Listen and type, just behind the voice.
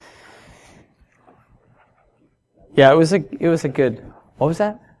Yeah, it was a good. What was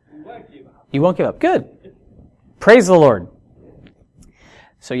that? You won't give up. Good. Praise the Lord.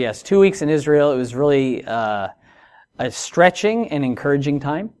 So yes, 2 weeks in Israel. It was really a stretching and encouraging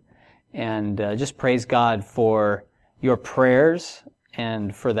time, and just praise God for your prayers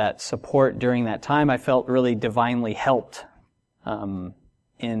and for that support during that time. I felt really divinely helped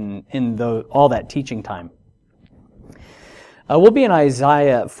in all that teaching time. We'll be in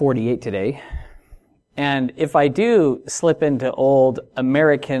Isaiah 48 today. And if I do slip into old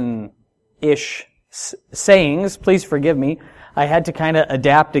American-ish sayings, please forgive me. I had to kind of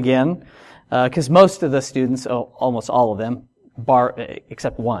adapt again, because most of the students, almost all of them,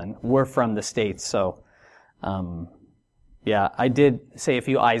 except one, were from the States. So, I did say a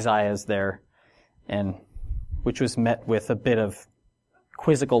few Isaiahs there, and which was met with a bit of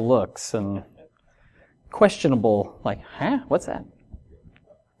quizzical looks and questionable, like, what's that?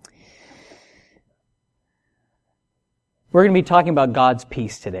 We're going to be talking about God's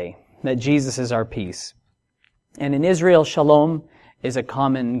peace today, that Jesus is our peace. And in Israel, shalom is a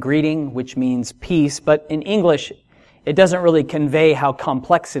common greeting, which means peace, but in English, it doesn't really convey how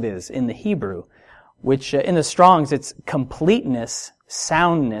complex it is in the Hebrew, which in the Strong's, it's completeness,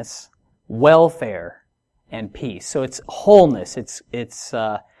 soundness, welfare, and peace. So it's wholeness. It's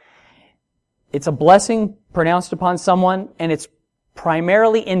a blessing pronounced upon someone, and it's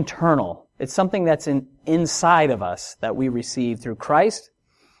primarily internal. It's something that's inside of us that we receive through Christ.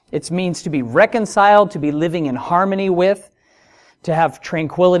 It means to be reconciled, to be living in harmony with, to have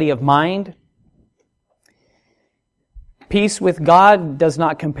tranquility of mind. Peace with God does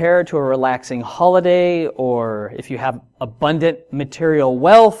not compare to a relaxing holiday, or if you have abundant material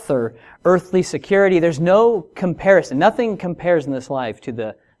wealth or earthly security. There's no comparison. Nothing compares in this life to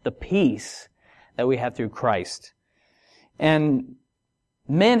the peace that we have through Christ. And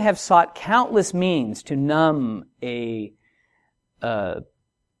men have sought countless means to numb a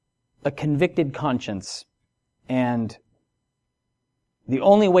convicted conscience. And the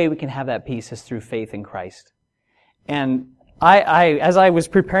only way we can have that peace is through faith in Christ. And as I was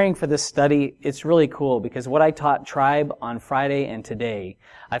preparing for this study, it's really cool because what I taught Tribe on Friday and today,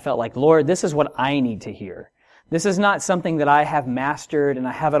 I felt like, Lord, this is what I need to hear. This is not something that I have mastered and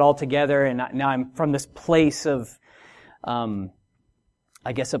I have it all together and now I'm from this place of, of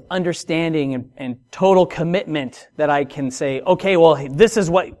understanding and total commitment that I can say, okay, well, this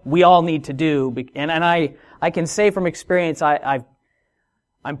is what we all need to do. And I can say from experience,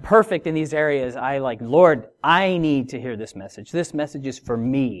 I'm perfect in these areas. Lord, I need to hear this message. This message is for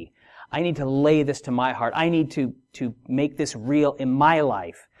me. I need to lay this to my heart. I need to make this real in my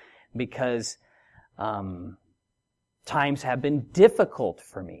life because times have been difficult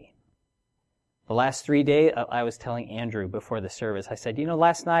for me. The last 3 days, I was telling Andrew before the service, I said,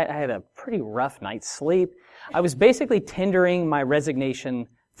 last night I had a pretty rough night's sleep. I was basically tendering my resignation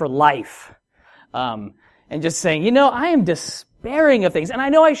for life. And just saying, I am despairing of things. And I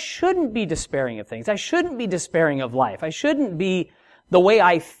know I shouldn't be despairing of things. I shouldn't be despairing of life. I shouldn't be the way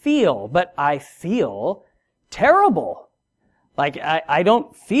I feel, but I feel terrible. I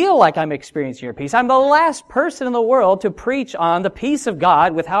don't feel like I'm experiencing your peace. I'm the last person in the world to preach on the peace of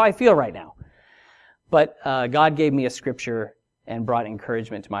God with how I feel right now. But God gave me a scripture and brought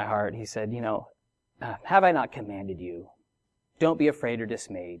encouragement to my heart. He said, have I not commanded you? Don't be afraid or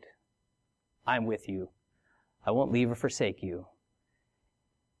dismayed. I'm with you. I won't leave or forsake you.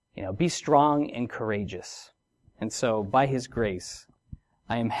 Be strong and courageous. And so, by His grace,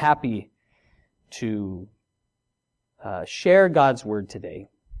 I am happy to share God's Word today.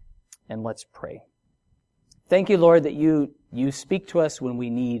 And let's pray. Thank you, Lord, that you speak to us when we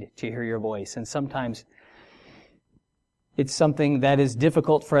need to hear your voice. And sometimes it's something that is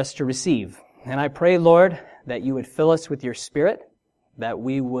difficult for us to receive. And I pray, Lord, that you would fill us with your Spirit, that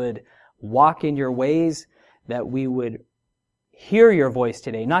we would walk in your ways, that we would hear your voice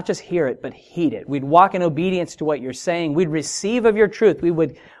today. Not just hear it, but heed it. We'd walk in obedience to what you're saying. We'd receive of your truth. We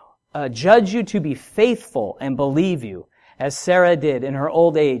would judge you to be faithful and believe you, as Sarah did in her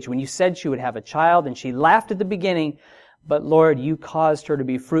old age when you said she would have a child, and she laughed at the beginning, but Lord, you caused her to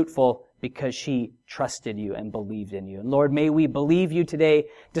be fruitful because she trusted you and believed in you. And Lord, may we believe you today,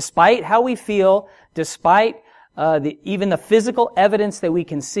 despite how we feel, despite even the physical evidence that we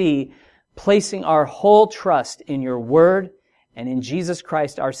can see, placing our whole trust in your word and in Jesus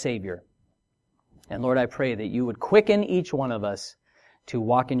Christ, our Savior. And Lord, I pray that you would quicken each one of us to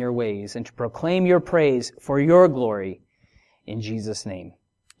walk in your ways and to proclaim your praise for your glory in Jesus' name.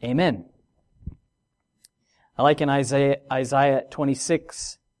 Amen. I like in Isaiah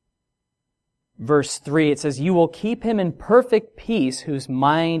 26, verse 3, it says, "You will keep him in perfect peace whose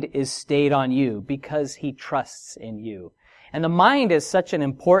mind is stayed on you because he trusts in you." And the mind is such an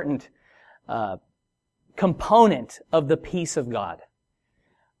important component of the peace of God,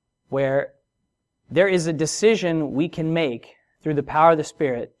 where there is a decision we can make through the power of the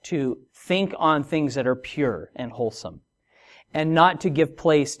Spirit to think on things that are pure and wholesome, and not to give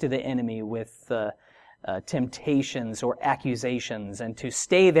place to the enemy with temptations or accusations, and to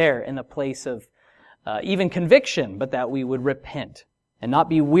stay there in the place of even conviction, but that we would repent and not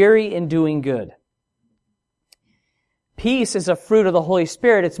be weary in doing good. Peace is a fruit of the Holy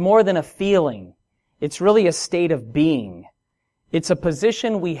Spirit. It's more than a feeling. It's really a state of being. It's a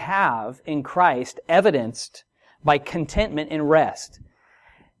position we have in Christ, evidenced by contentment and rest.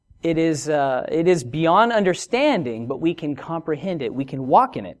 It is beyond understanding, but we can comprehend it. We can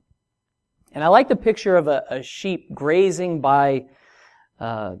walk in it. And I like the picture of a sheep grazing by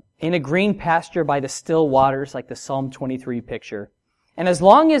in a green pasture by the still waters, like the Psalm 23 picture. And as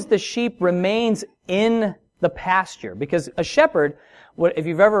long as the sheep remains in the pasture, because a shepherd, if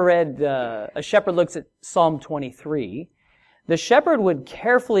you've ever read, a shepherd looks at Psalm 23, the shepherd would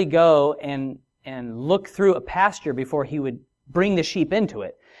carefully go and look through a pasture before he would bring the sheep into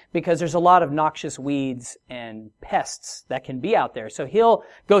it, because there's a lot of noxious weeds and pests that can be out there. So he'll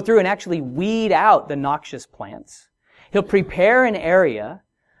go through and actually weed out the noxious plants. He'll prepare an area,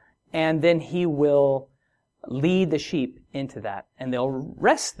 and then he will lead the sheep into that, and they'll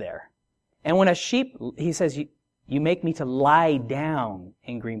rest there. And when a sheep, he says, you make me to lie down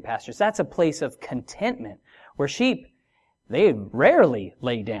in green pastures. That's a place of contentment, where sheep, they rarely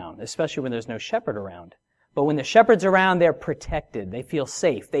lay down, especially when there's no shepherd around. But when the shepherd's around, they're protected. They feel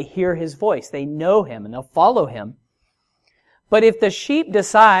safe. They hear his voice. They know him, and they'll follow him. But if the sheep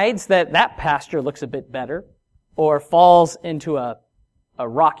decides that pasture looks a bit better, or falls into a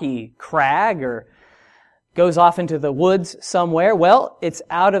rocky crag, or goes off into the woods somewhere, well, it's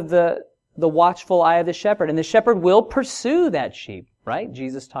out of the watchful eye of the shepherd. And the shepherd will pursue that sheep, right?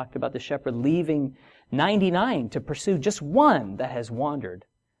 Jesus talked about the shepherd leaving 99 to pursue just one that has wandered.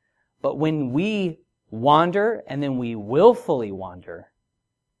 But when we wander, and then we willfully wander,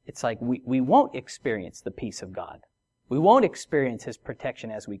 it's like we won't experience the peace of God. We won't experience his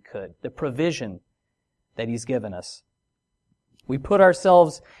protection as we could, the provision that he's given us. We put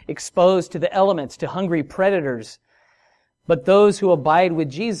ourselves exposed to the elements, to hungry predators. But those who abide with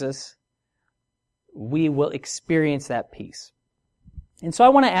Jesus, we will experience that peace. And so I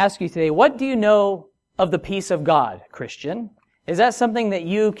want to ask you today, what do you know of the peace of God, Christian? Is that something that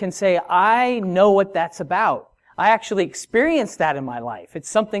you can say, I know what that's about? I actually experienced that in my life. It's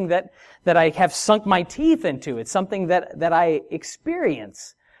something that I have sunk my teeth into. It's something that I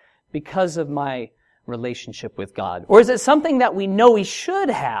experience because of my relationship with God. Or is it something that we know we should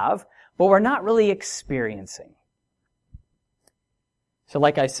have, but we're not really experiencing? So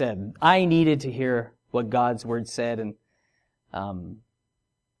like I said, I needed to hear what God's Word said, and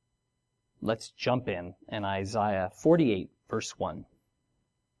let's jump in Isaiah 48, verse 1.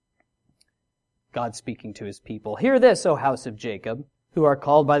 God speaking to his people. "Hear this, O house of Jacob, who are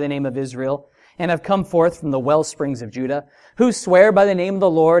called by the name of Israel, and have come forth from the well springs of Judah, who swear by the name of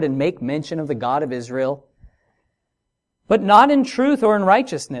the Lord and make mention of the God of Israel, but not in truth or in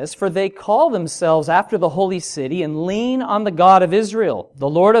righteousness, for they call themselves after the holy city and lean on the God of Israel. The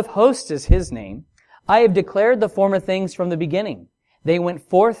Lord of hosts is his name. I have declared the former things from the beginning. They went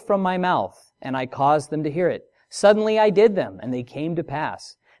forth from my mouth, and I caused them to hear it. Suddenly I did them, and they came to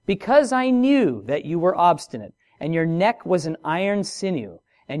pass. Because I knew that you were obstinate, and your neck was an iron sinew,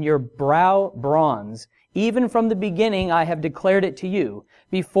 and your brow bronze, even from the beginning I have declared it to you.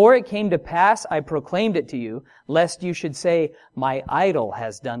 Before it came to pass, I proclaimed it to you, lest you should say, my idol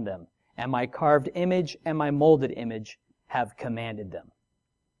has done them, and my carved image and my molded image have commanded them."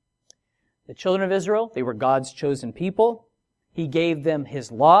 The children of Israel, they were God's chosen people. He gave them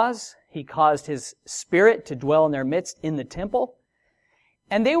his laws. He caused his Spirit to dwell in their midst in the temple.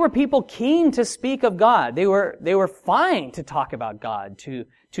 And they were people keen to speak of God. They were fine to talk about God, to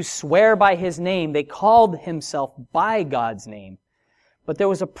swear by his name. They called himself by God's name. But there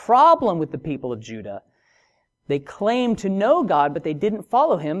was a problem with the people of Judah. They claimed to know God, but they didn't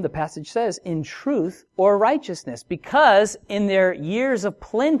follow him, the passage says, in truth or righteousness, because in their years of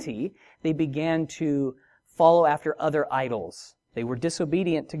plenty, they began to follow after other idols. They were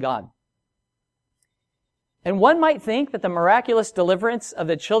disobedient to God. And one might think that the miraculous deliverance of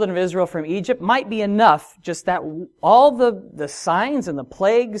the children of Israel from Egypt might be enough, just that all the signs and the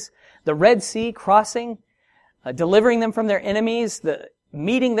plagues, the Red Sea crossing, delivering them from their enemies,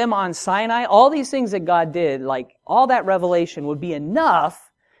 meeting them on Sinai, all these things that God did, like all that revelation would be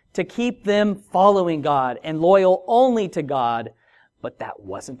enough to keep them following God and loyal only to God, but that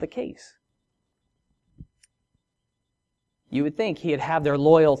wasn't the case. You would think he'd have their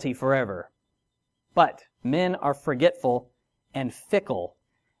loyalty forever. But men are forgetful and fickle,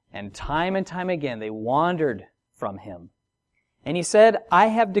 and time again they wandered from him. And he said, I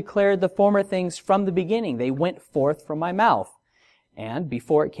have declared the former things from the beginning. They went forth from my mouth. And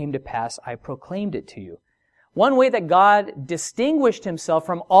before it came to pass, I proclaimed it to you. One way that God distinguished himself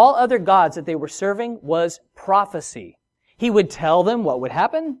from all other gods that they were serving was prophecy. He would tell them what would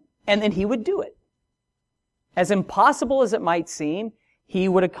happen, and then he would do it. As impossible as it might seem, he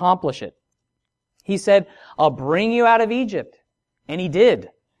would accomplish it. He said, I'll bring you out of Egypt. And he did.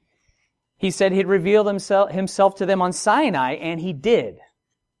 He said he'd reveal himself to them on Sinai, and he did.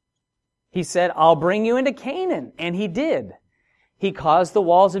 He said, I'll bring you into Canaan, and he did. He caused the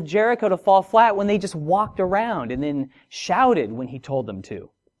walls of Jericho to fall flat when they just walked around and then shouted when he told them to.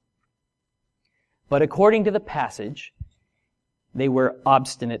 But according to the passage, they were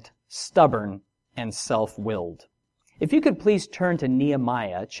obstinate, stubborn, and self-willed. If you could please turn to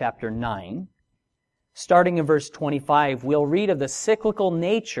Nehemiah chapter 9, starting in verse 25, we'll read of the cyclical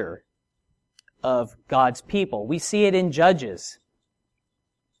nature of God's people. We see it in Judges.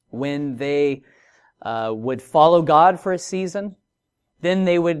 When they would follow God for a season, then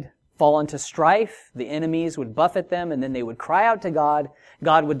they would fall into strife, the enemies would buffet them, and then they would cry out to God.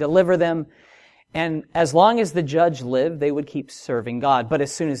 God would deliver them. And as long as the judge lived, they would keep serving God. But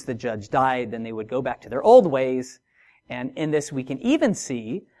as soon as the judge died, then they would go back to their old ways. And in this, we can even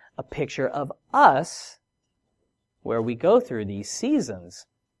see a picture of us where we go through these seasons,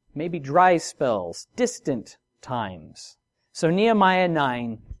 maybe dry spells, distant times. So Nehemiah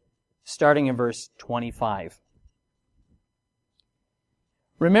 9, starting in verse 25.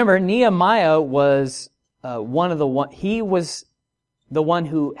 Remember, Nehemiah was he was the one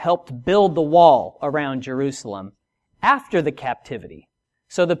who helped build the wall around Jerusalem after the captivity.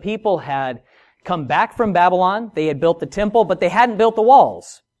 So the people had come back from Babylon, they had built the temple, but they hadn't built the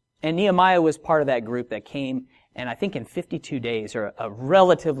walls. And Nehemiah was part of that group that came, and I think in 52 days, or a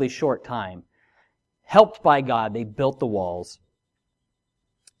relatively short time, helped by God, they built the walls.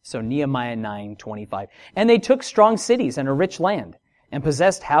 So Nehemiah 9:25. And they took strong cities and a rich land, and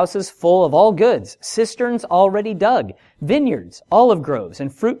possessed houses full of all goods, cisterns already dug, vineyards, olive groves,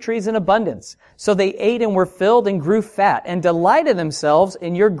 and fruit trees in abundance. So they ate and were filled and grew fat, and delighted themselves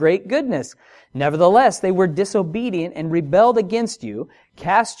in your great goodness. Nevertheless, they were disobedient and rebelled against you,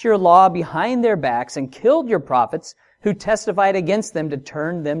 cast your law behind their backs, and killed your prophets, who testified against them to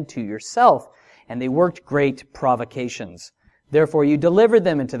turn them to yourself. And they worked great provocations. Therefore you delivered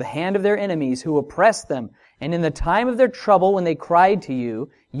them into the hand of their enemies, who oppressed them. And in the time of their trouble, when they cried to you,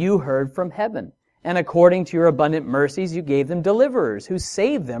 you heard from heaven. And according to your abundant mercies, you gave them deliverers, who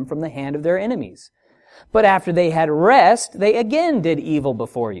saved them from the hand of their enemies. But after they had rest, they again did evil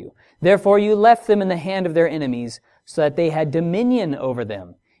before you. Therefore you left them in the hand of their enemies, so that they had dominion over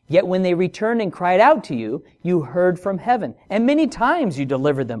them. Yet when they returned and cried out to you, you heard from heaven. And many times you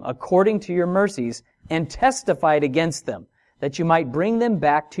delivered them according to your mercies, and testified against them, that you might bring them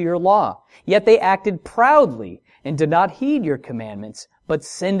back to your law. Yet they acted proudly, and did not heed your commandments, but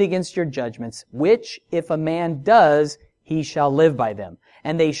sinned against your judgments, which, if a man does, he shall live by them.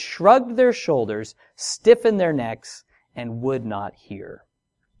 And they shrugged their shoulders, stiffened their necks, and would not hear.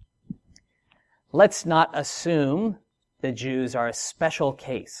 Let's not assume the Jews are a special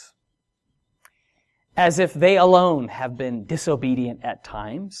case, as if they alone have been disobedient at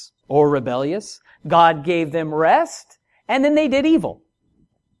times, or rebellious. God gave them rest, and then they did evil.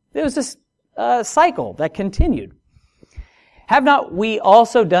 There was this cycle that continued. Have not we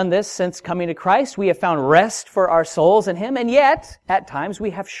also done this since coming to Christ? We have found rest for our souls in Him, and yet, at times,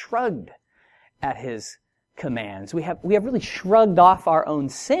 we have shrugged at His commands. We have really shrugged off our own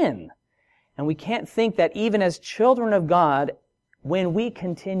sin. And we can't think that even as children of God, when we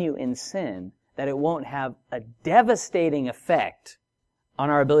continue in sin, that it won't have a devastating effect on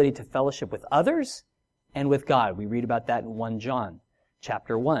our ability to fellowship with others and with God. We read about that in 1 John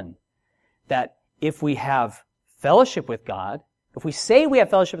chapter 1. That if we have fellowship with God, if we say we have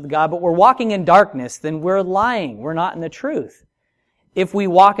fellowship with God, but we're walking in darkness, then we're lying. We're not in the truth. If we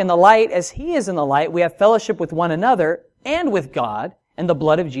walk in the light as He is in the light, we have fellowship with one another and with God, and the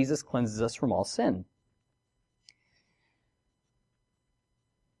blood of Jesus cleanses us from all sin.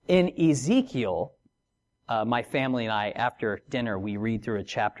 In Ezekiel, my family and I, after dinner, we read through a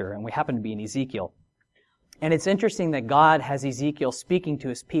chapter, and we happen to be in Ezekiel. And it's interesting that God has Ezekiel speaking to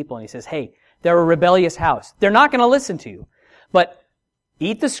His people, and He says, hey, they're a rebellious house. They're not going to listen to you. But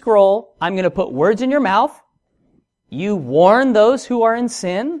eat the scroll. I'm going to put words in your mouth. You warn those who are in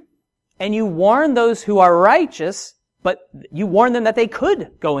sin, and you warn those who are righteous, but you warn them that they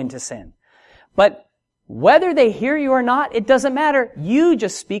could go into sin. But whether they hear you or not, it doesn't matter. You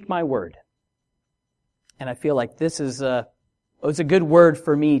just speak my word. And I feel like this is it's a good word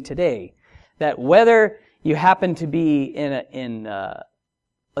for me today. That whether you happen to be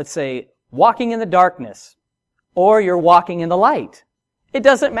let's say, walking in the darkness, or you're walking in the light, it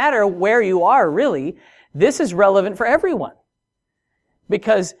doesn't matter where you are, really. This is relevant for everyone.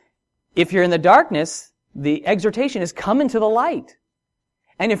 Because if you're in the darkness, the exhortation is come into the light.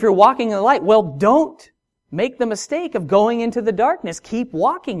 And if you're walking in the light, well, don't make the mistake of going into the darkness. Keep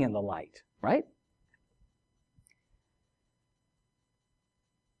walking in the light, right?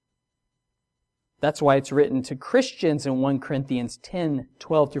 That's why it's written to Christians in 1 Corinthians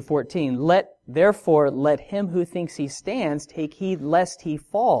 10:12-14. Therefore, let him who thinks he stands take heed lest he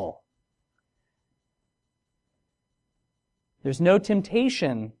fall. There's no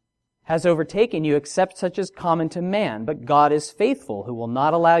temptation has overtaken you except such as common to man, but God is faithful, who will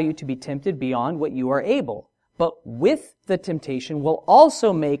not allow you to be tempted beyond what you are able, but with the temptation will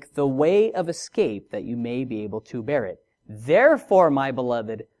also make the way of escape that you may be able to bear it. Therefore, my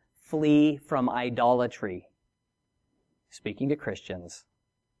beloved, flee from idolatry. Speaking to Christians.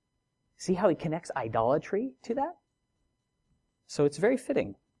 See how he connects idolatry to that? So it's very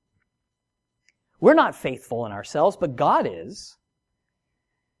fitting. We're not faithful in ourselves, but God is.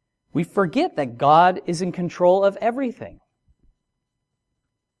 We forget that God is in control of everything.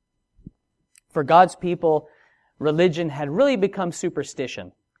 For God's people, religion had really become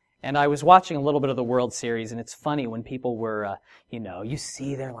superstition. And I was watching a little bit of the World Series, and it's funny when people were, you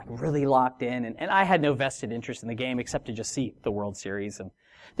see they're like really locked in, and I had no vested interest in the game except to just see the World Series. And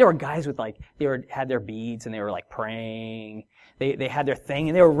there were guys with had their beads, and they were like praying. They had their thing,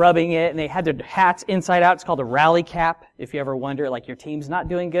 and they were rubbing it, and they had their hats inside out. It's called a rally cap, if you ever wonder, like your team's not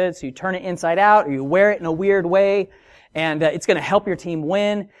doing good, so you turn it inside out, or you wear it in a weird way, and it's going to help your team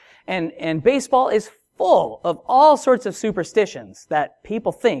win. And baseball is full of all sorts of superstitions that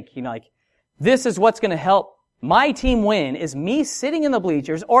people think, this is what's going to help my team win, is me sitting in the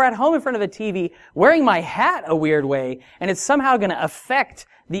bleachers or at home in front of a TV wearing my hat a weird way, and it's somehow going to affect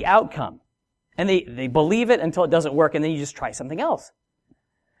the outcome. And they believe it until it doesn't work, and then you just try something else.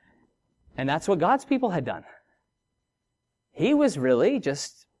 And that's what God's people had done. He was really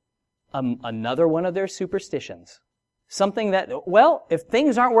just another one of their superstitions. Something that, if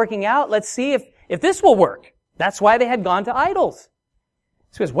things aren't working out, let's see if this will work. That's why they had gone to idols.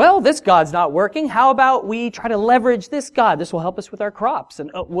 So he goes, this God's not working. How about we try to leverage this God? This will help us with our crops,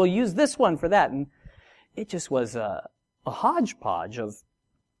 and we'll use this one for that. And it just was a hodgepodge of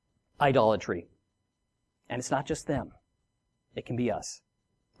idolatry. And it's not just them. It can be us.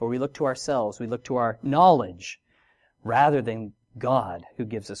 Or we look to ourselves, we look to our knowledge, rather than God who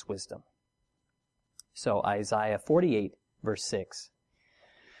gives us wisdom. So Isaiah 48, verse 6.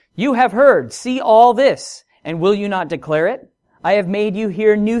 You have heard, see all this, and will you not declare it? I have made you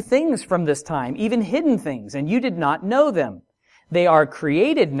hear new things from this time, even hidden things, and you did not know them. They are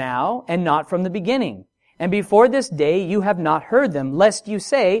created now, and not from the beginning. And before this day you have not heard them, lest you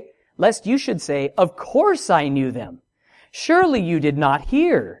should say, of course I knew them. Surely you did not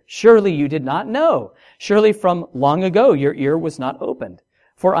hear. Surely you did not know. Surely from long ago your ear was not opened.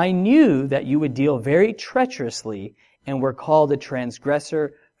 For I knew that you would deal very treacherously and were called a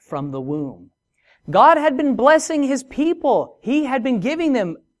transgressor from the womb. God had been blessing His people. He had been giving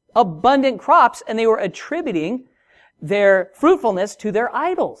them abundant crops, and they were attributing their fruitfulness to their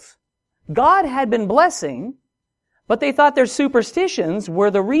idols. God had been blessing, but they thought their superstitions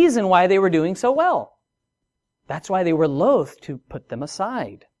were the reason why they were doing so well. That's why they were loath to put them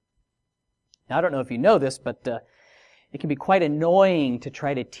aside. Now, I don't know if you know this, but it can be quite annoying to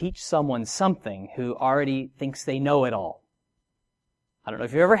try to teach someone something who already thinks they know it all. I don't know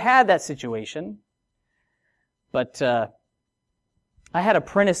if you've ever had that situation, but I had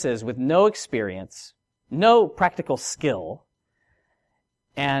apprentices with no experience, no practical skill,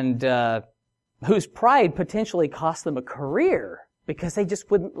 and whose pride potentially cost them a career because they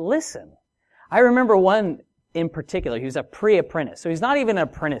just wouldn't listen. I remember one in particular. He was a pre-apprentice. So he's not even an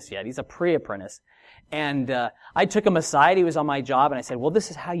apprentice yet. He's a pre-apprentice. And I took him aside. He was on my job, and I said, well, this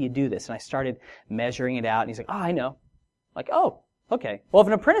is how you do this. And I started measuring it out, and he's like, I know. Like, oh, okay. Well, if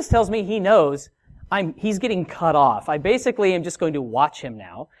an apprentice tells me he knows, he's getting cut off. I basically am just going to watch him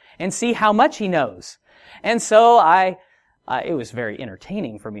now and see how much he knows. And so it was very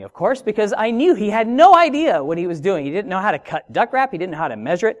entertaining for me, of course, because I knew he had no idea what he was doing. He didn't know how to cut duck wrap. He didn't know how to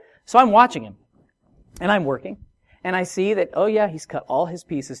measure it. So I'm watching him, and I'm working, and I see that, oh yeah, he's cut all his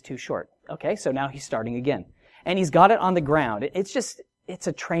pieces too short. Okay, so now he's starting again. and he's got it on the ground. It's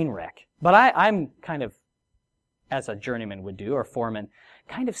a train wreck. But I'm kind of, as a journeyman would do, or foreman,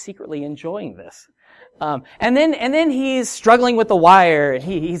 kind of secretly enjoying this. And then he's struggling with the wire, and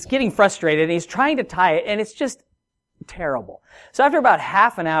he's getting frustrated, and he's trying to tie it, and it's just terrible. So after about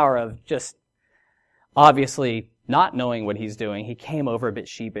half an hour of just obviously not knowing what he's doing, he came over a bit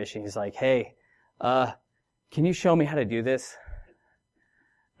sheepish, and he's like, "Hey, can you show me how to do this?"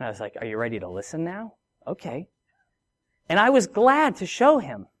 And I was like, "Are you ready to listen now?" Okay. And I was glad to show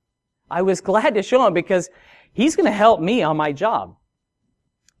him. Because he's going to help me on my job.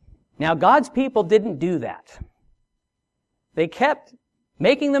 Now, God's people didn't do that. They kept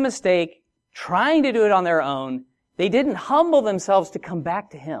making the mistake, trying to do it on their own. They didn't humble themselves to come back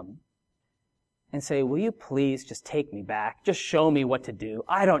to Him and say, "Will you please just take me back? Just show me what to do.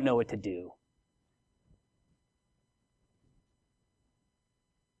 I don't know what to do."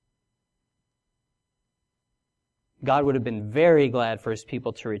 God would have been very glad for His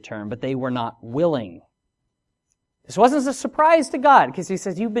people to return, but they were not willing. This wasn't a surprise to God, because He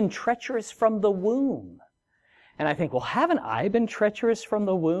says, "You've been treacherous from the womb." And I think, well, haven't I been treacherous from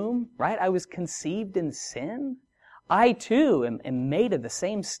the womb? Right? I was conceived in sin. I too am made of the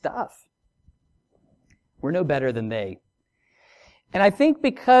same stuff. We're no better than they. And I think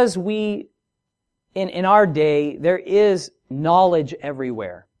because in our day, there is knowledge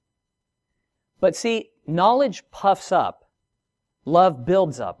everywhere. But see, knowledge puffs up. Love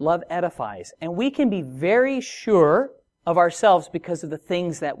builds up. Love edifies. And we can be very sure of ourselves because of the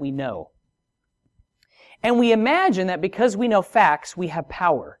things that we know. And we imagine that because we know facts, we have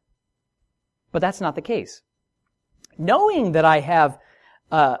power. But that's not the case. Knowing that I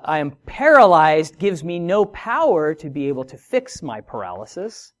am paralyzed gives me no power to be able to fix my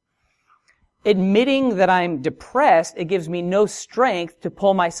paralysis. Admitting that I'm depressed, it gives me no strength to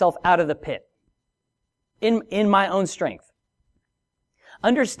pull myself out of the pit. In my own strength.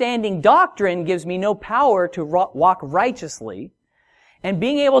 Understanding doctrine gives me no power to walk righteously, and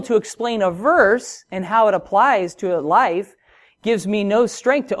being able to explain a verse and how it applies to a life gives me no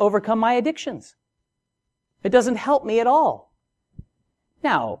strength to overcome my addictions. It doesn't help me at all.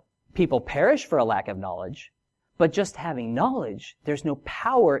 Now, people perish for a lack of knowledge, but just having knowledge, there's no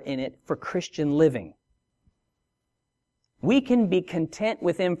power in it for Christian living. We can be content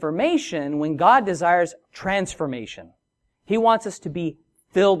with information when God desires transformation. He wants us to be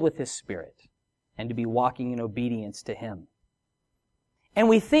filled with His Spirit and to be walking in obedience to Him. And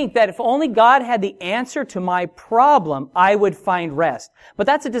we think that if only God had the answer to my problem, I would find rest. But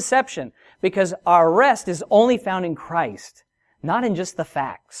that's a deception, because our rest is only found in Christ, not in just the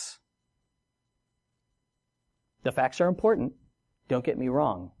facts. The facts are important, don't get me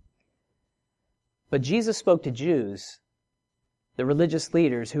wrong. But Jesus spoke to Jews, the religious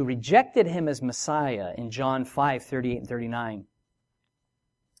leaders who rejected Him as Messiah in John 5:38 and 39.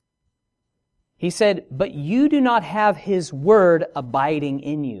 He said, "But you do not have His word abiding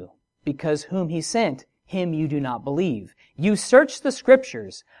in you, because whom He sent, Him you do not believe. You search the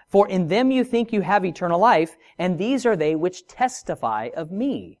Scriptures, for in them you think you have eternal life, and these are they which testify of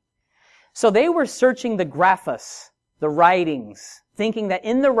me." So they were searching the Graphos, the writings, thinking that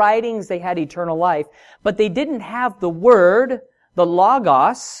in the writings they had eternal life, but they didn't have the Word, the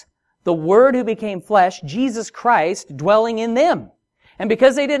Logos, the Word who became flesh, Jesus Christ, dwelling in them. And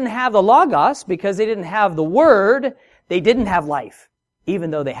because they didn't have the Logos, because they didn't have the Word, they didn't have life,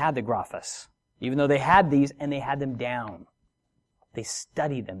 even though they had the Graphos, even though they had these and they had them down. They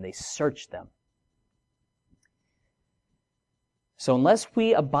studied them, they searched them. So unless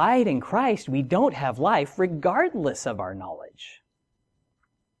we abide in Christ, we don't have life regardless of our knowledge.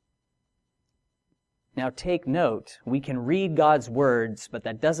 Now take note, we can read God's words, but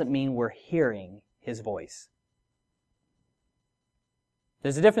that doesn't mean we're hearing His voice.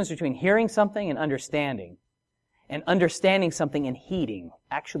 There's a difference between hearing something and understanding something and heeding,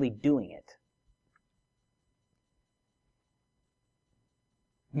 actually doing it.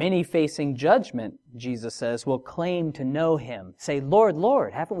 Many facing judgment, Jesus says, will claim to know Him. Say, "Lord,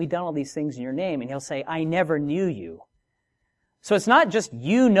 Lord, haven't we done all these things in your name?" And He'll say, "I never knew you." So it's not just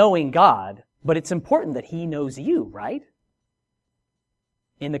you knowing God, but it's important that He knows you, right?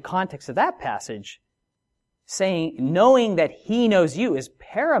 In the context of that passage, knowing that He knows you is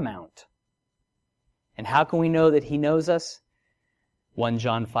paramount. And how can we know that He knows us? 1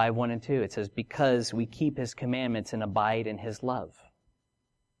 John 5:1 and 2, it says, "Because we keep His commandments and abide in His love."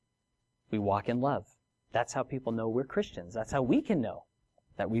 We walk in love. That's how people know we're Christians. That's how we can know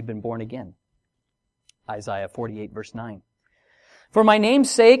that we've been born again. Isaiah 48 verse 9. "For my name's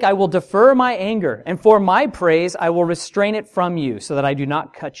sake I will defer my anger, and for my praise I will restrain it from you, so that I do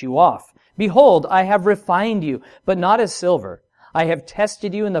not cut you off. Behold, I have refined you, but not as silver. I have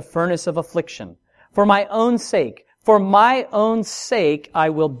tested you in the furnace of affliction. For my own sake, I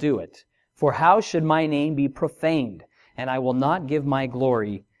will do it. For how should my name be profaned? And I will not give my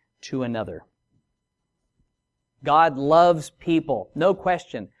glory to another. God loves people, no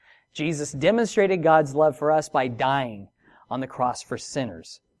question. Jesus demonstrated God's love for us by dying on the cross for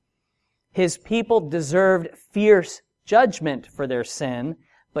sinners. His people deserved fierce judgment for their sin,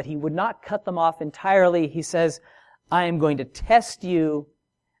 but He would not cut them off entirely. He says, I am going to test you,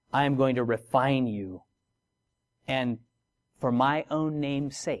 I am going to refine you, and for my own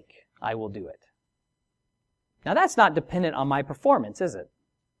name's sake, I will do it. Now that's not dependent on my performance, is it?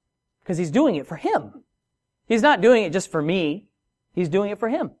 Because He's doing it for Him. He's not doing it just for me. He's doing it for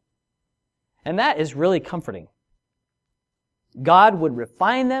Him. And that is really comforting. God would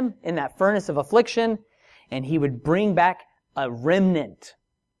refine them in that furnace of affliction, and He would bring back a remnant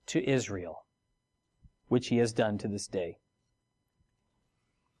to Israel, which He has done to this day.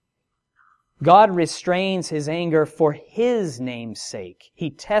 God restrains His anger for His name's sake. He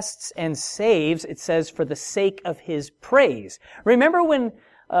tests and saves, it says, for the sake of His praise. Remember when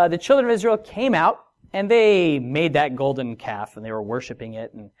the children of Israel came out and they made that golden calf and they were worshiping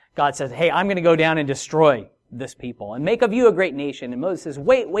it, and God says, hey, I'm going to go down and destroy this people and make of you a great nation. And Moses says,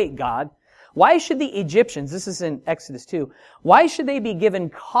 wait, God. Why should the Egyptians, this is in Exodus 2, why should they be given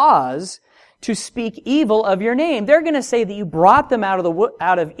cause to speak evil of your name? They're going to say that you brought them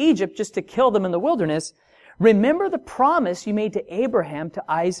out of Egypt just to kill them in the wilderness. Remember the promise you made to Abraham, to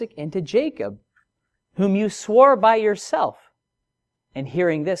Isaac, and to Jacob, whom you swore by yourself. And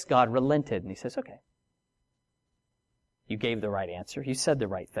hearing this, God relented, and He says, okay, you gave the right answer. You said the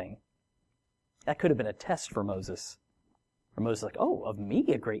right thing. That could have been a test for Moses. For Moses, like, oh, of me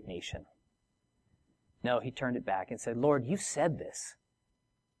a great nation. No, he turned it back and said, Lord, you said this.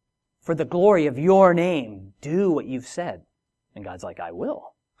 For the glory of your name, do what you've said. And God's like, I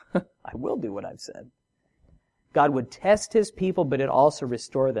will. I will do what I've said. God would test His people, but it also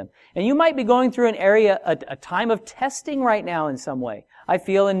restore them. And you might be going through an area, a time of testing right now in some way. I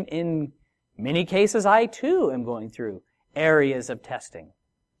feel in many cases I too am going through areas of testing.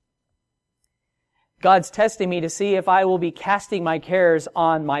 God's testing me to see if I will be casting my cares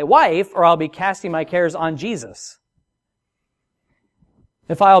on my wife or I'll be casting my cares on Jesus.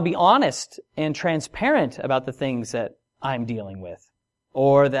 If I'll be honest and transparent about the things that I'm dealing with,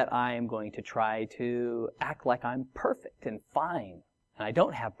 or that I am going to try to act like I'm perfect and fine and I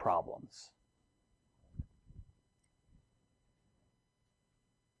don't have problems.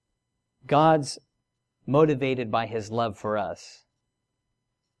 God's motivated by His love for us,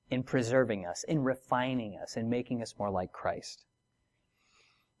 in preserving us, in refining us, in making us more like Christ.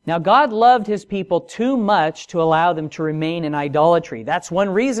 Now, God loved His people too much to allow them to remain in idolatry. That's one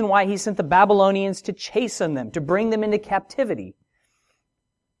reason why He sent the Babylonians to chasten them, to bring them into captivity.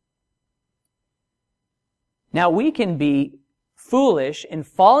 Now, we can be foolish in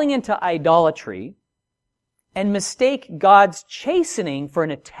falling into idolatry and mistake God's chastening for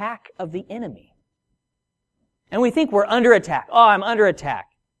an attack of the enemy. And we think we're under attack. Oh, I'm under attack.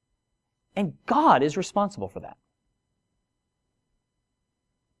 And God is responsible for that.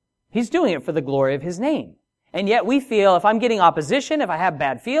 He's doing it for the glory of His name. And yet we feel if I'm getting opposition, if I have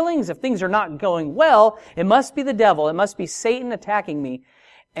bad feelings, if things are not going well, it must be the devil. It must be Satan attacking me.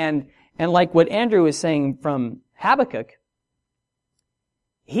 And like what Andrew was saying from Habakkuk,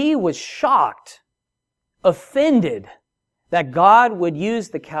 he was shocked, offended that God would use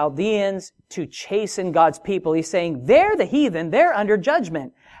the Chaldeans to chasten God's people. He's saying, they're the heathen, they're under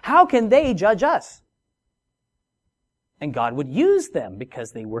judgment. How can they judge us? And God would use them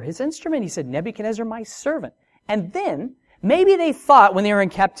because they were His instrument. He said, Nebuchadnezzar, my servant. And then, maybe they thought when they were in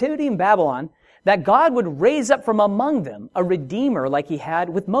captivity in Babylon, that God would raise up from among them a redeemer like He had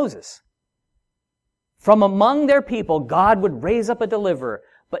with Moses. From among their people, God would raise up a deliverer.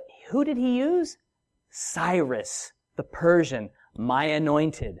 But who did He use? Cyrus, the Persian, my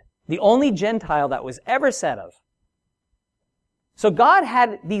anointed. The only Gentile that was ever said of. So God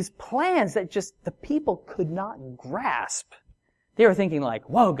had these plans that just the people could not grasp. They were thinking like,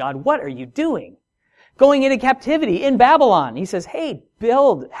 whoa, God, what are you doing? Going into captivity in Babylon. He says, hey,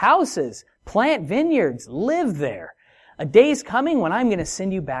 build houses, plant vineyards, live there. A day's coming when I'm going to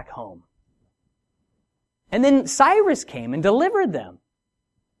send you back home. And then Cyrus came and delivered them.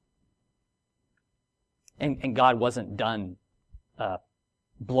 And God wasn't done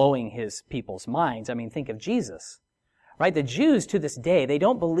blowing His people's minds. I mean, think of Jesus. Right? The Jews to this day, they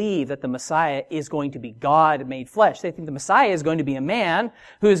don't believe that the Messiah is going to be God made flesh. They think the Messiah is going to be a man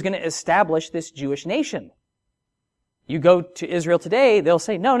who is going to establish this Jewish nation. You go to Israel today, they'll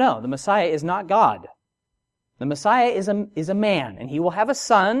say, no, the Messiah is not God. The Messiah is a man, and he will have a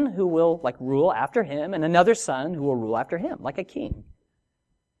son who will rule after him, and another son who will rule after him, like a king.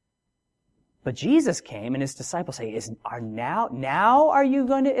 But Jesus came, and his disciples say, now are you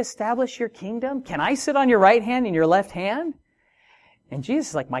going to establish your kingdom? Can I sit on your right hand and your left hand? And Jesus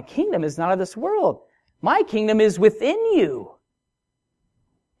is like, my kingdom is not of this world. My kingdom is within you.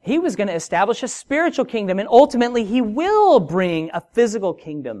 He was going to establish a spiritual kingdom, and ultimately he will bring a physical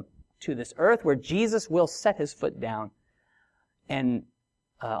kingdom to this earth where Jesus will set his foot down and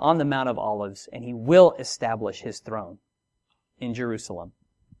on the Mount of Olives, and he will establish his throne in Jerusalem.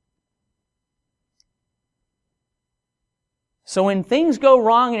 So when things go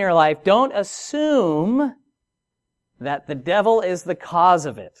wrong in your life, don't assume that the devil is the cause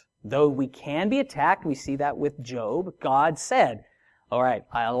of it. Though we can be attacked, we see that with Job. God said, all right,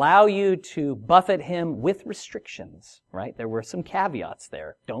 I allow you to buffet him with restrictions, right? There were some caveats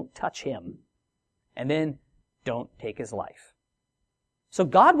there. Don't touch him. And then don't take his life. So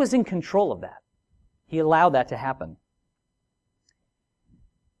God was in control of that. He allowed that to happen.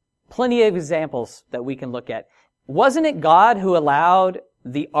 Plenty of examples that we can look at. Wasn't it God who allowed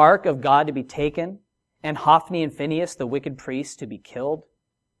the ark of God to be taken and Hophni and Phinehas, the wicked priests, to be killed?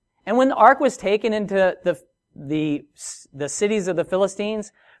 And when the ark was taken into the cities of the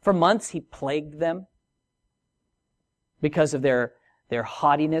Philistines, for months he plagued them because of their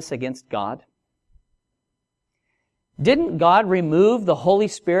haughtiness against God. Didn't God remove the Holy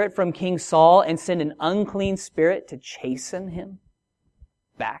Spirit from King Saul and send an unclean spirit to chasten him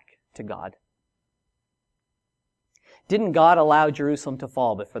back to God? Didn't God allow Jerusalem to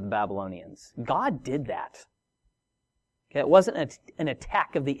fall before the Babylonians? God did that. It wasn't an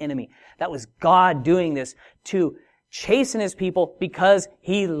attack of the enemy. That was God doing this to chasten his people because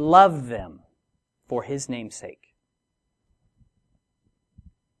he loved them for his name's sake.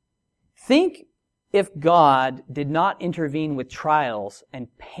 Think if God did not intervene with trials and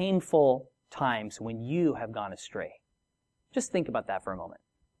painful times when you have gone astray. Just think about that for a moment.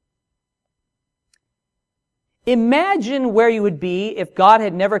 Imagine where you would be if God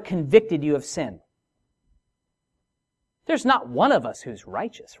had never convicted you of sin. There's not one of us who's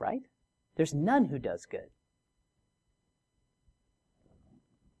righteous, right? There's none who does good.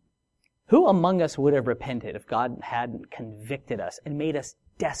 Who among us would have repented if God hadn't convicted us and made us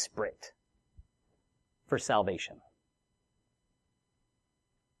desperate for salvation?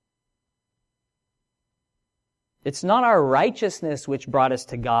 It's not our righteousness which brought us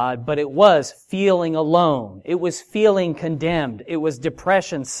to God, but it was feeling alone. It was feeling condemned. It was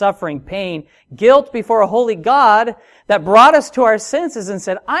depression, suffering, pain, guilt before a holy God that brought us to our senses and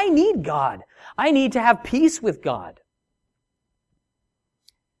said, I need God. I need to have peace with God.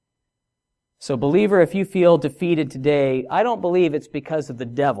 So believer, if you feel defeated today, I don't believe it's because of the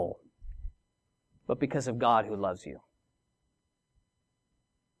devil, but because of God who loves you.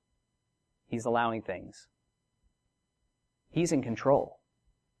 He's allowing things. He's in control.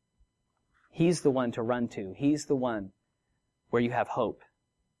 He's the one to run to. He's the one where you have hope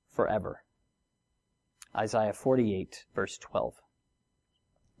forever. Isaiah 48, verse 12.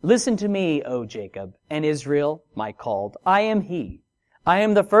 Listen to me, O Jacob, and Israel, my called. I am he. I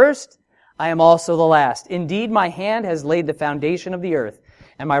am the first. I am also the last. Indeed, my hand has laid the foundation of the earth,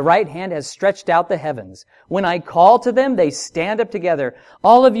 and my right hand has stretched out the heavens. When I call to them, they stand up together.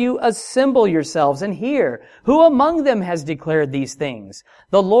 All of you assemble yourselves and hear. Who among them has declared these things?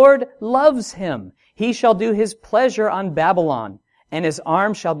 The Lord loves him. He shall do his pleasure on Babylon, and his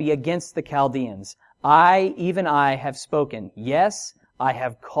arm shall be against the Chaldeans. I, even I, have spoken. Yes, I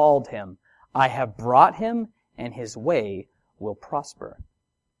have called him. I have brought him, and his way will prosper.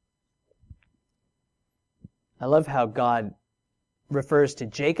 I love how God refers to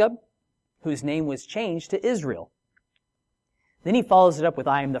Jacob, whose name was changed to Israel. Then he follows it up with,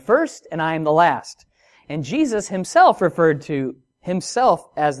 I am the first and I am the last. And Jesus himself referred to himself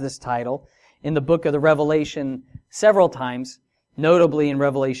as this title in the book of the Revelation several times, notably in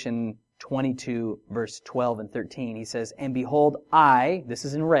Revelation 22, verse 12 and 13. He says, and behold, this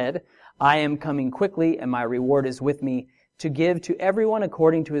is in red, I am coming quickly, and my reward is with me, to give to everyone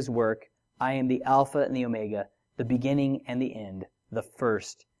according to his work. I am the Alpha and the Omega, the beginning and the end, the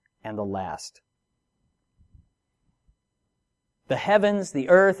first and the last. The heavens, the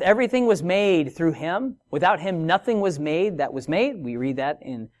earth, everything was made through him. Without him, nothing was made that was made. We read that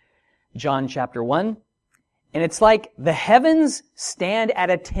in John chapter 1. And it's like the heavens stand at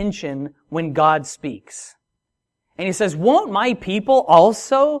attention when God speaks. And he says, won't my people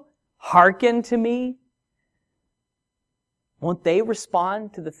also hearken to me? Won't they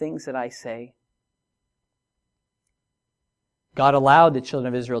respond to the things that I say? God allowed the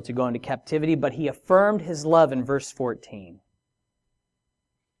children of Israel to go into captivity, but He affirmed His love in verse 14.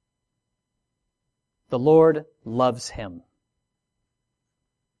 The Lord loves him.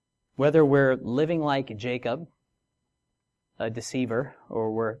 Whether we're living like Jacob, a deceiver,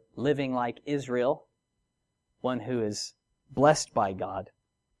 or we're living like Israel, one who is blessed by God,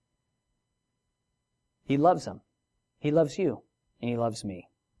 He loves them. He loves you, and He loves me.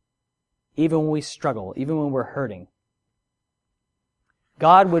 Even when we struggle, even when we're hurting.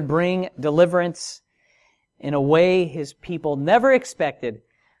 God would bring deliverance in a way His people never expected,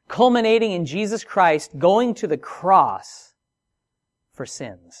 culminating in Jesus Christ going to the cross for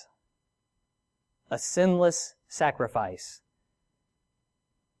sins. A sinless sacrifice.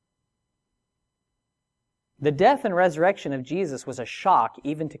 The death and resurrection of Jesus was a shock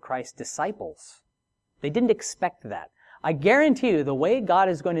even to Christ's disciples. They didn't expect that. I guarantee you the way God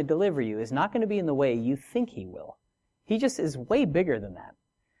is going to deliver you is not going to be in the way you think He will. He just is way bigger than that.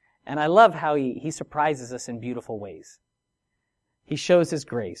 And I love how He surprises us in beautiful ways. He shows His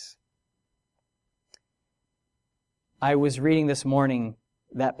grace. I was reading this morning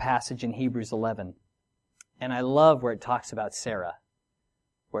that passage in Hebrews 11, and I love where it talks about Sarah,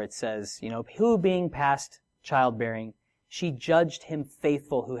 where it says, who being past childbearing, she judged him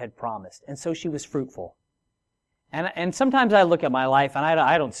faithful who had promised, and so she was fruitful. And sometimes I look at my life and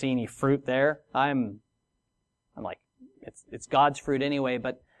I don't see any fruit there. I'm like, it's God's fruit anyway,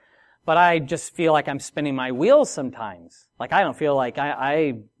 but I just feel like I'm spinning my wheels sometimes. Like I don't feel like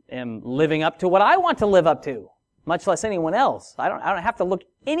I am living up to what I want to live up to, much less anyone else. I don't have to look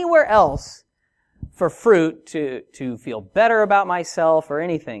anywhere else for fruit to feel better about myself or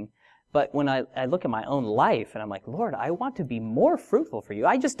anything. But when I look at my own life and I'm like, Lord, I want to be more fruitful for you.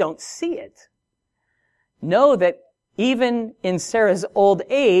 I just don't see it. Know that even in Sarah's old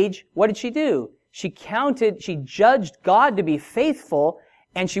age, what did she do? She judged God to be faithful,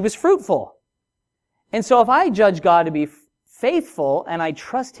 and she was fruitful. And so if I judge God to be faithful and I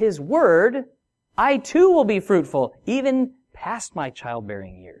trust His word, I too will be fruitful, even past my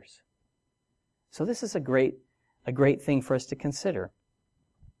childbearing years. So this is a great thing for us to consider.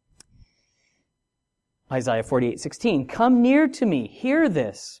 Isaiah 48:16, come near to me, hear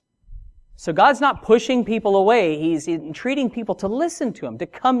this. So God's not pushing people away. He's entreating people to listen to Him, to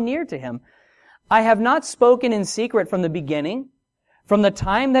come near to Him. I have not spoken in secret from the beginning. From the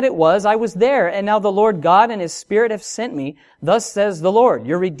time that it was, I was there, and now the Lord God and His Spirit have sent me. Thus says the Lord,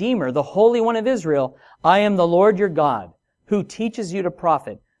 your Redeemer, the Holy One of Israel. I am the Lord your God, who teaches you to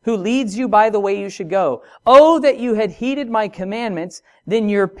profit, who leads you by the way you should go. Oh, that you had heeded my commandments, then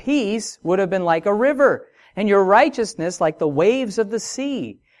your peace would have been like a river, and your righteousness like the waves of the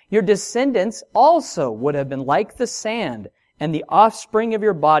sea. Your descendants also would have been like the sand, and the offspring of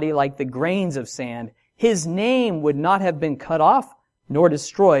your body like the grains of sand. His name would not have been cut off, nor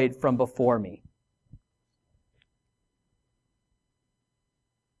destroyed from before me.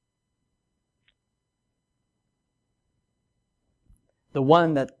 The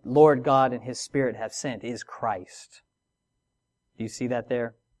one that Lord God and His Spirit have sent is Christ. Do you see that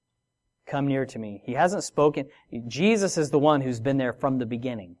there? Come near to me. He hasn't spoken. Jesus is the one who's been there from the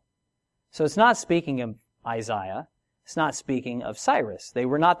beginning. So it's not speaking of Isaiah. It's not speaking of Cyrus. They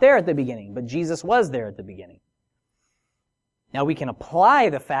were not there at the beginning, but Jesus was there at the beginning. Now we can apply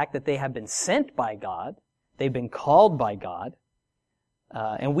the fact that they have been sent by God. They've been called by God.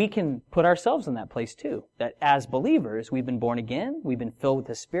 And we can put ourselves in that place too. That as believers, we've been born again. We've been filled with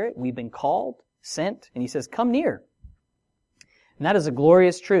the Spirit. We've been called, sent. And He says, come near. And that is a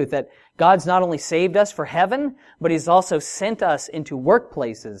glorious truth that God's not only saved us for heaven, but He's also sent us into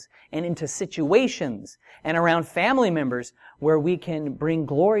workplaces and into situations and around family members where we can bring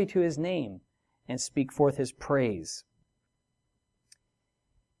glory to His name and speak forth His praise.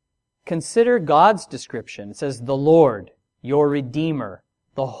 Consider God's description. It says, the Lord, your Redeemer,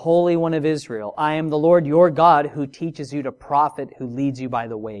 the Holy One of Israel. I am the Lord your God who teaches you to profit, who leads you by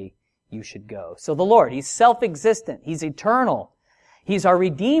the way you should go. So the Lord, He's self-existent. He's eternal. He's our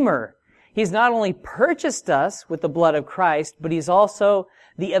Redeemer. He's not only purchased us with the blood of Christ, but He's also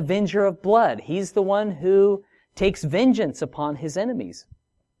the avenger of blood. He's the one who takes vengeance upon His enemies.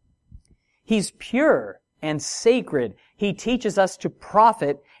 He's pure and sacred. He teaches us to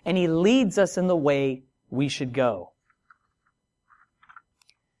profit, and He leads us in the way we should go.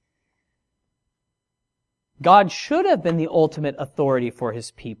 God should have been the ultimate authority for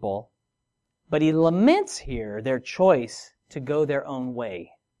His people, but He laments here their choice to go their own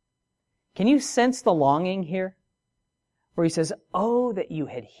way. Can you sense the longing here? Where He says, oh, that you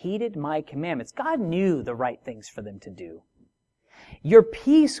had heeded my commandments. God knew the right things for them to do. Your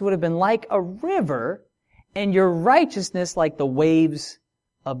peace would have been like a river, and your righteousness like the waves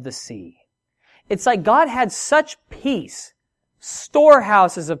of the sea. It's like God had such peace,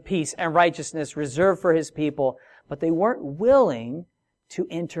 storehouses of peace and righteousness reserved for His people, but they weren't willing to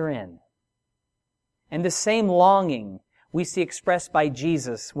enter in. And the same longing we see expressed by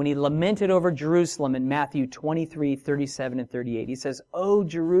Jesus when He lamented over Jerusalem in Matthew 23, 37 and 38. He says, "O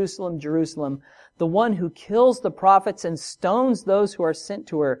Jerusalem, Jerusalem, the one who kills the prophets and stones those who are sent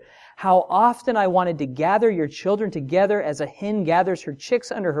to her. How often I wanted to gather your children together as a hen gathers her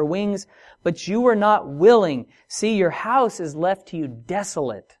chicks under her wings, but you were not willing. See, your house is left to you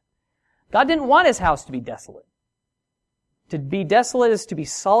desolate." God didn't want His house to be desolate. To be desolate is to be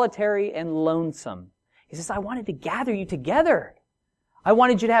solitary and lonesome. He says, I wanted to gather you together. I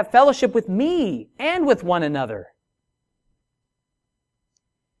wanted you to have fellowship with me and with one another.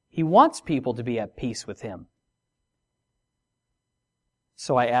 He wants people to be at peace with Him.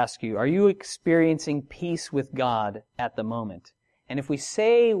 So I ask you, are you experiencing peace with God at the moment? And if we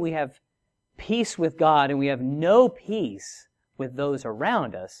say we have peace with God and we have no peace with those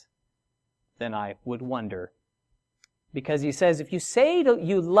around us, then I would wonder. Because He says, if you say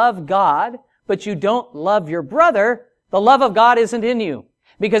you love God, but you don't love your brother, the love of God isn't in you.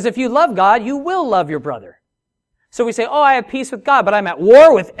 Because if you love God, you will love your brother. So we say, oh, I have peace with God, but I'm at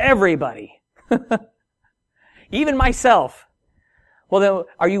war with everybody. Even myself. Well, then,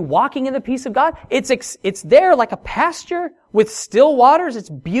 are you walking in the peace of God? It's there like a pasture with still waters. It's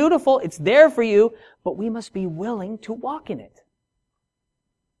beautiful. It's there for you, but we must be willing to walk in it.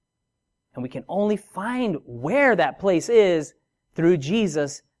 And we can only find where that place is through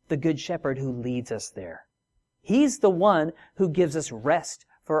Jesus, the Good Shepherd who leads us there. He's the one who gives us rest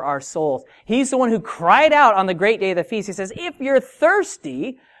for our souls. He's the one who cried out on the great day of the feast. He says, if you're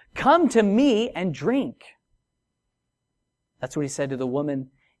thirsty, come to me and drink. That's what He said to the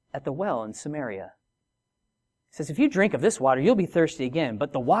woman at the well in Samaria. He says, if you drink of this water, you'll be thirsty again.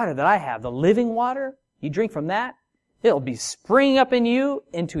 But the water that I have, the living water, you drink from that, it'll be springing up in you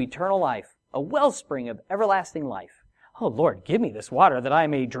into eternal life, a wellspring of everlasting life. Oh, Lord, give me this water that I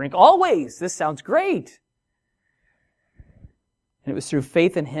may drink always. This sounds great. And it was through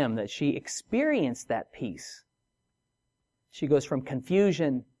faith in Him that she experienced that peace. She goes from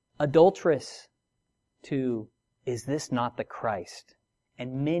confusion, adulteress, to, is this not the Christ?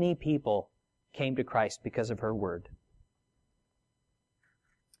 And many people came to Christ because of her word.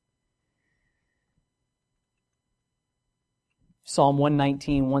 Psalm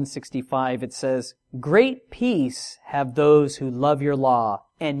 119, 165, it says, great peace have those who love your law,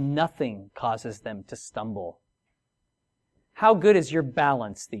 and nothing causes them to stumble. How good is your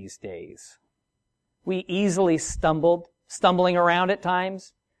balance these days? We easily stumbling around at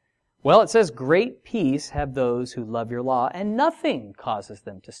times. Well, it says, great peace have those who love your law, and nothing causes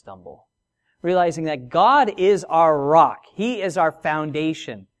them to stumble. Realizing that God is our rock. He is our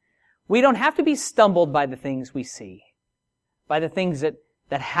foundation. We don't have to be stumbled by the things we see, by the things that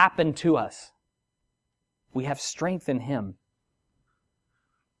happen to us. We have strength in Him.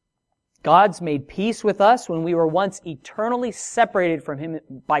 God's made peace with us when we were once eternally separated from Him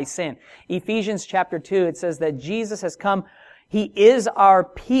by sin. Ephesians chapter 2, it says that Jesus has come. He is our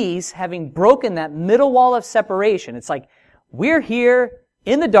peace, having broken that middle wall of separation. It's like we're here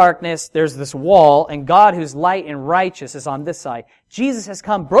in the darkness, there's this wall, and God who's light and righteous is on this side. Jesus has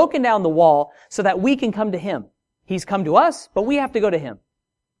come, broken down the wall, so that we can come to Him. He's come to us, but we have to go to Him.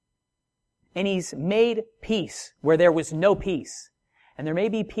 And He's made peace where there was no peace. And there may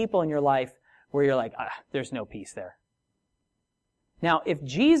be people in your life where you're like, there's no peace there. Now, if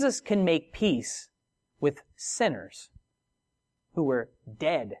Jesus can make peace with sinners who were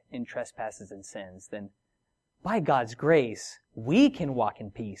dead in trespasses and sins, then by God's grace, we can walk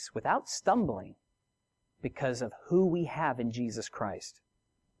in peace without stumbling because of who we have in Jesus Christ.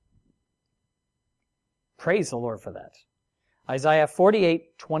 Praise the Lord for that. Isaiah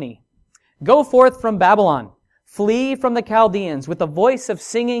 48:20. Go forth from Babylon. Flee from the Chaldeans. With the voice of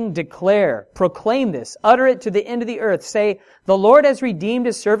singing, declare. Proclaim this. Utter it to the end of the earth. Say, the Lord has redeemed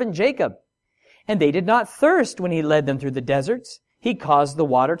His servant Jacob. And they did not thirst when He led them through the deserts. He caused the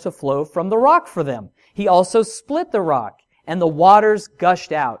water to flow from the rock for them. He also split the rock, and the waters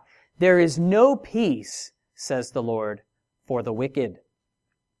gushed out. There is no peace, says the Lord, for the wicked.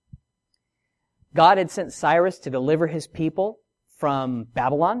 God had sent Cyrus to deliver His people from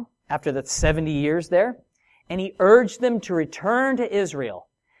Babylon after the 70 years there, and He urged them to return to Israel.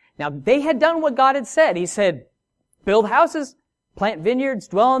 Now, they had done what God had said. He said, build houses, plant vineyards,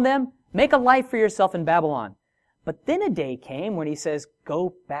 dwell in them, make a life for yourself in Babylon. But then a day came when He says,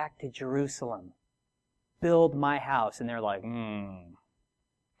 go back to Jerusalem, build my house. And they're like, kind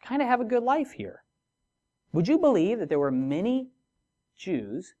of have a good life here. Would you believe that there were many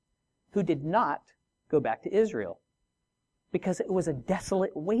Jews who did not go back to Israel because it was a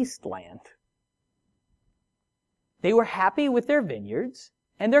desolate wasteland? They were happy with their vineyards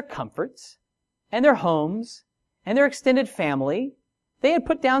and their comforts and their homes and their extended family. They had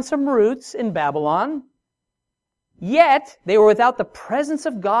put down some roots in Babylon. Yet they were without the presence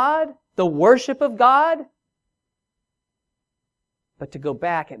of God, the worship of God. But to go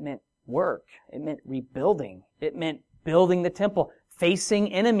back, it meant work. It meant rebuilding. It meant building the temple,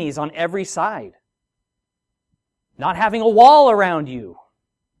 facing enemies on every side. Not having a wall around you.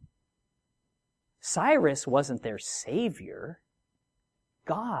 Cyrus wasn't their savior.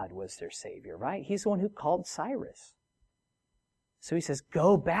 God was their savior, right? He's the one who called Cyrus. So he says,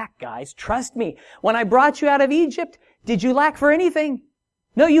 go back, guys. Trust me. When I brought you out of Egypt, did you lack for anything?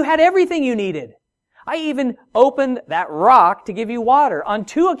 No, you had everything you needed. I even opened that rock to give you water on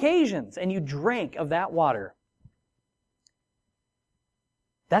 2 occasions, and you drank of that water.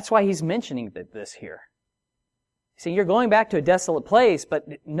 That's why he's mentioning this here. He's saying, you're going back to a desolate place, but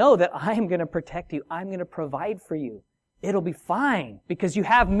know that I am going to protect you. I'm going to provide for you. It'll be fine because you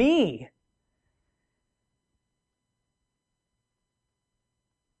have me.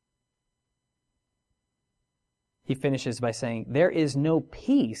 He finishes by saying, there is no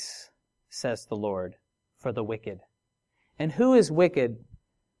peace, says the Lord, for the wicked. And who is wicked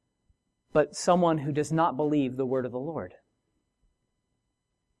but someone who does not believe the word of the Lord?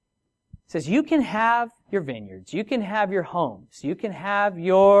 He says, you can have your vineyards, you can have your homes, you can have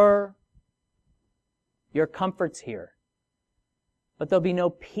your comforts here, but there'll be no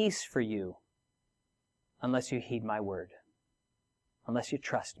peace for you unless you heed my word, unless you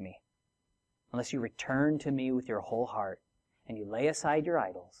trust me, unless you return to me with your whole heart and you lay aside your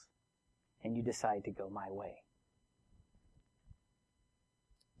idols and you decide to go my way.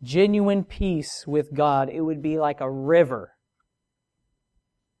 Genuine peace with God, it would be like a river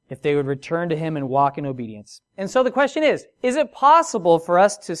if they would return to Him and walk in obedience. And so the question is it possible for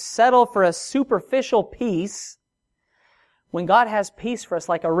us to settle for a superficial peace when God has peace for us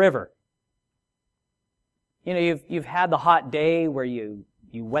like a river? You know, you've had the hot day where you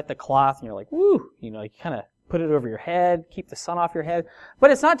wet the cloth and you're like, woo, you kind of put it over your head, keep the sun off your head.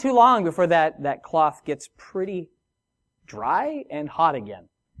 But it's not too long before that cloth gets pretty dry and hot again.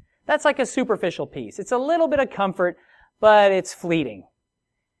 That's like a superficial peace. It's a little bit of comfort, but it's fleeting.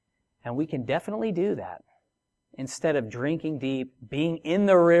 And we can definitely do that instead of drinking deep, being in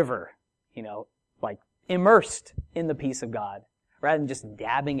the river, like immersed in the peace of God, rather than just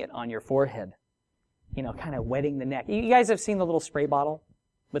dabbing it on your forehead, kind of wetting the neck. You guys have seen the little spray bottle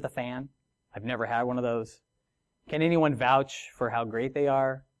with a fan? I've never had one of those. Can anyone vouch for how great they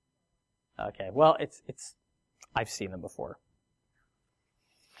are? Okay, well, I've seen them before.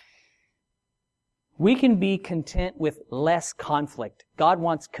 We can be content with less conflict. God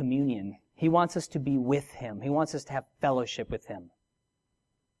wants communion. He wants us to be with Him. He wants us to have fellowship with Him.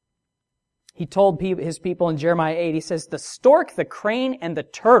 He told His people in Jeremiah 8, He says, the stork, the crane, and the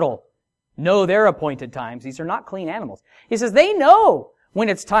turtle know their appointed times. These are not clean animals. He says, they know when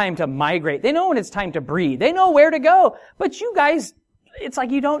it's time to migrate. They know when it's time to breed. They know where to go. But you guys, it's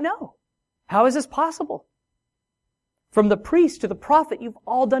like you don't know. How is this possible? From the priest to the prophet, you've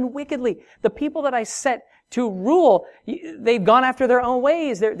all done wickedly. The people that I set to rule, they've gone after their own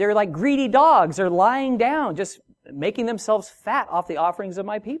ways. They're like greedy dogs. They're lying down, just making themselves fat off the offerings of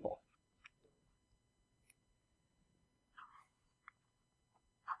my people.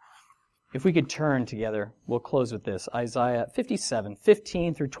 If we could turn together, we'll close with this. Isaiah 57,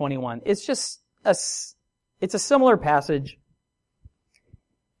 15 through 21. It's a similar passage.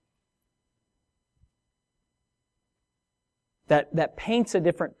 That paints a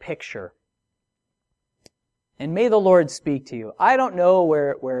different picture. And may the Lord speak to you. I don't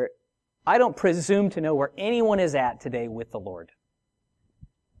know I don't presume to know where anyone is at today with the Lord.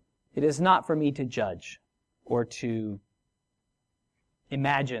 It is not for me to judge or to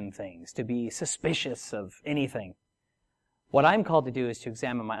imagine things, to be suspicious of anything. What I'm called to do is to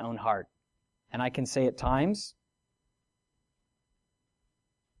examine my own heart. And I can say at times,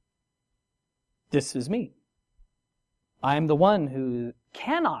 this is me. I am the one who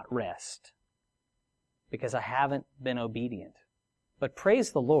cannot rest because I haven't been obedient. But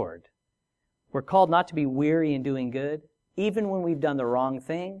praise the Lord. We're called not to be weary in doing good. Even when we've done the wrong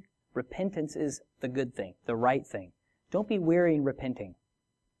thing, repentance is the good thing, the right thing. Don't be weary in repenting.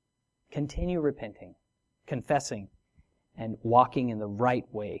 Continue repenting, confessing, and walking in the right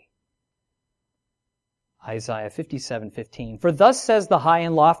way. Isaiah 57:15. For thus says the high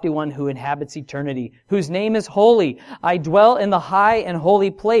and lofty one who inhabits eternity, whose name is holy. I dwell in the high and holy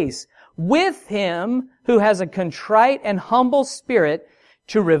place. With Him who has a contrite and humble spirit,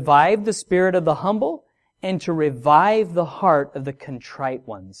 to revive the spirit of the humble and to revive the heart of the contrite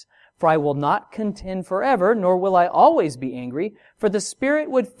ones. For I will not contend forever, nor will I always be angry, for the spirit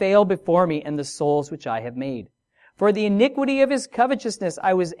would fail before me and the souls which I have made. For the iniquity of his covetousness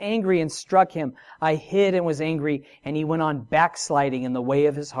I was angry and struck him. I hid and was angry, and he went on backsliding in the way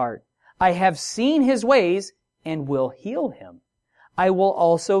of his heart. I have seen his ways and will heal him. I will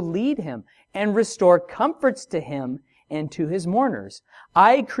also lead him and restore comforts to him and to his mourners.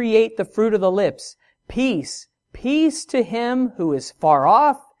 I create the fruit of the lips. Peace, peace to him who is far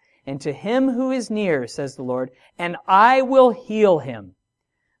off and to him who is near, says the Lord, and I will heal him.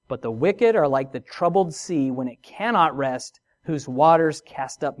 But the wicked are like the troubled sea when it cannot rest, whose waters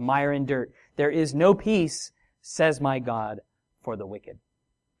cast up mire and dirt. There is no peace, says my God, for the wicked.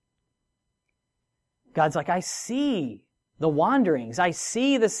 God's like, I see the wanderings. I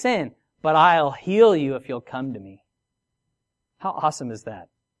see the sin, but I'll heal you if you'll come to me. How awesome is that?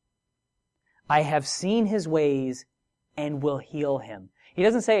 I have seen his ways and will heal him. He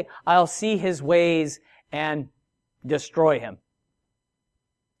doesn't say, I'll see his ways and destroy him.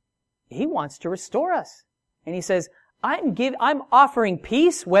 He wants to restore us. And he says, I'm offering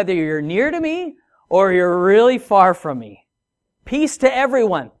peace whether you're near to me or you're really far from me. Peace to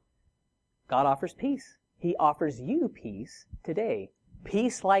everyone. God offers peace. He offers you peace today.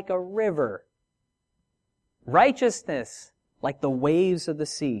 Peace like a river. Righteousness like the waves of the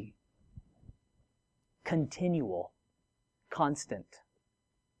sea. Continual. Constant.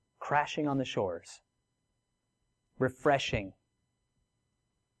 Crashing on the shores. Refreshing.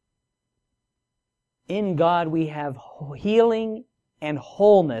 In God we have healing and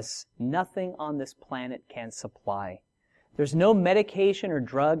wholeness nothing on this planet can supply. There's no medication or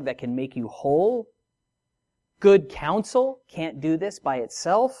drug that can make you whole. Good counsel can't do this by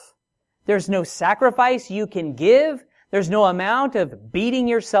itself. There's no sacrifice you can give. There's no amount of beating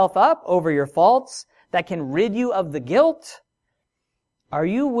yourself up over your faults that can rid you of the guilt. Are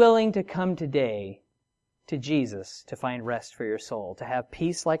you willing to come today to Jesus to find rest for your soul, to have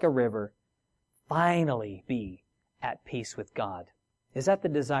peace like a river, finally be at peace with God? Is that the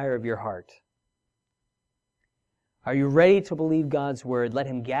desire of your heart? Are you ready to believe God's word? Let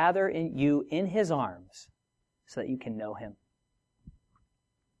him gather you in his arms so that you can know him.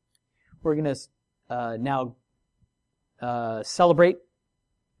 We're going to now celebrate,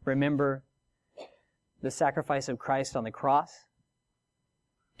 remember the sacrifice of Christ on the cross.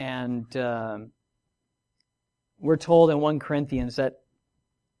 And we're told in 1 Corinthians that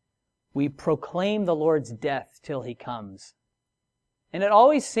we proclaim the Lord's death till he comes. And it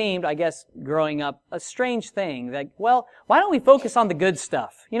always seemed, I guess, growing up, a strange thing that, well, why don't we focus on the good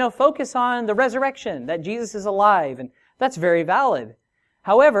stuff? Focus on the resurrection, that Jesus is alive, and that's very valid.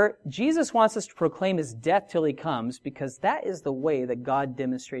 However, Jesus wants us to proclaim his death till he comes because that is the way that God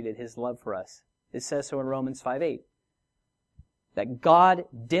demonstrated his love for us. It says so in Romans 5:8. That God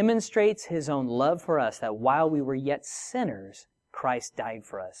demonstrates his own love for us, that while we were yet sinners, Christ died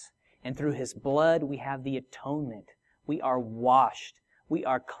for us. And through his blood we have the atonement. We are washed. We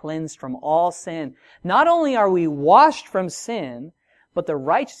are cleansed from all sin. Not only are we washed from sin, but the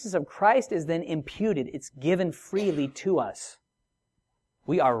righteousness of Christ is then imputed. It's given freely to us.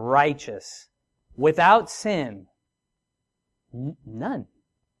 We are righteous. Without sin. None.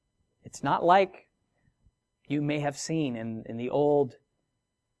 It's not like you may have seen in the old,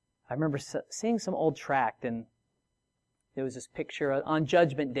 I remember seeing some old tract, and there was this picture on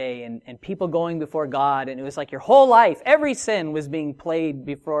Judgment Day and people going before God, and it was like your whole life, every sin was being played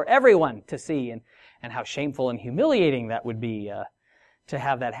before everyone to see, and how shameful and humiliating that would be to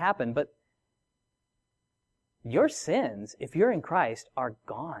have that happen. But your sins, if you're in Christ, are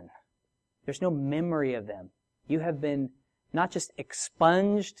gone. There's no memory of them. You have been not just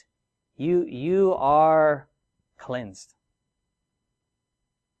expunged, you are cleansed.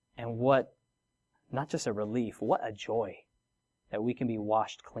 And what, not just a relief, what a joy that we can be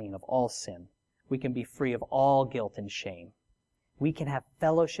washed clean of all sin. We can be free of all guilt and shame. We can have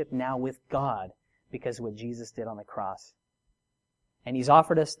fellowship now with God because of what Jesus did on the cross. And he's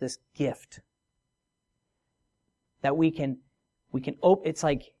offered us this gift that we can open. It's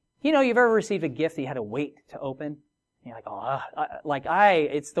like, you've ever received a gift that you had to wait to open? And you're like,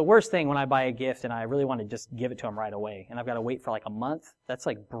 it's the worst thing when I buy a gift and I really want to just give it to him right away. And I've got to wait for like a month. That's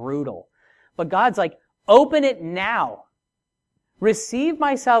like brutal. But God's like, open it now. Receive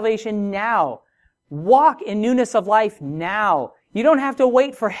my salvation now. Walk in newness of life now. You don't have to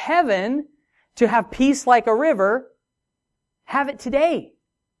wait for heaven to have peace like a river. Have it today.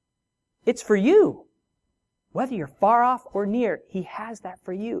 It's for you. Whether you're far off or near, he has that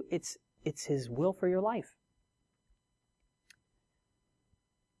for you. It's it's His will for your life.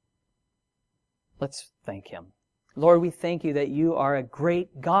 Let's thank Him. Lord, we thank You that You are a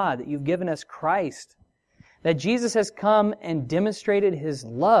great God, that You've given us Christ, that Jesus has come and demonstrated His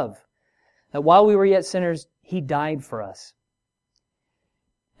love, that while we were yet sinners, He died for us,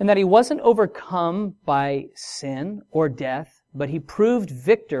 and that He wasn't overcome by sin or death, but He proved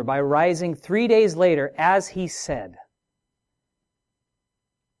victor by rising 3 days later, as He said.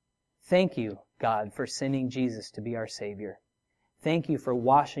 Thank You, God, for sending Jesus to be our Savior. Thank You for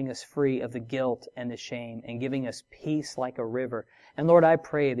washing us free of the guilt and the shame and giving us peace like a river. And Lord, I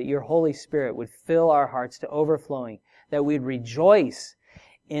pray that Your Holy Spirit would fill our hearts to overflowing, that we'd rejoice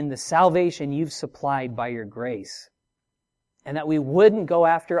in the salvation You've supplied by Your grace, and that we wouldn't go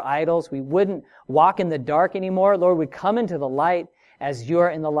after idols, we wouldn't walk in the dark anymore. Lord, we'd come into the light as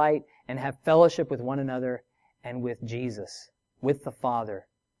You're in the light and have fellowship with one another and with Jesus, with the Father,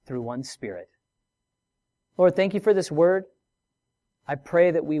 through one Spirit. Lord, thank You for this word. I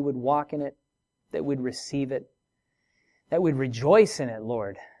pray that we would walk in it, that we'd receive it, that we'd rejoice in it,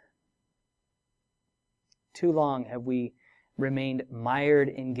 Lord. Too long have we remained mired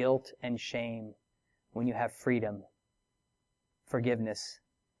in guilt and shame when You have freedom, forgiveness,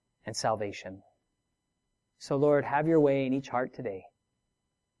 and salvation. So, Lord, have Your way in each heart today.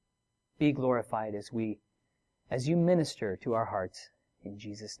 Be glorified as You minister to our hearts. In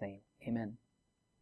Jesus' name, amen.